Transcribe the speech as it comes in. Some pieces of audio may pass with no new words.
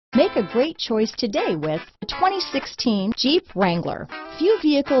Make a great choice today with the 2016 Jeep Wrangler. Few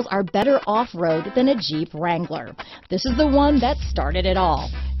vehicles are better off-road than a Jeep Wrangler. This is the one that started it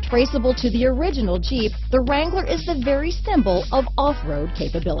all. Traceable to the original Jeep, the Wrangler is the very symbol of off-road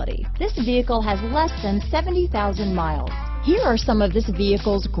capability. This vehicle has less than 70,000 miles. Here are some of this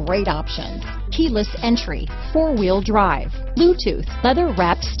vehicle's great options: keyless entry, four-wheel drive, Bluetooth,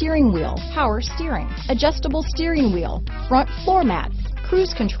 leather-wrapped steering wheel, power steering, adjustable steering wheel, front floor mats,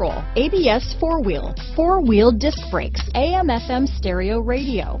 cruise control, ABS four-wheel disc brakes, AM/FM stereo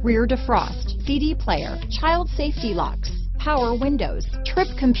radio, rear defrost, CD player, child safety locks, power windows, trip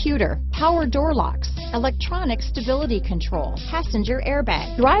computer, power door locks, electronic stability control, passenger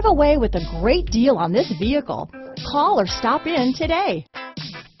airbag. Drive away with a great deal on this vehicle. Call or stop in today.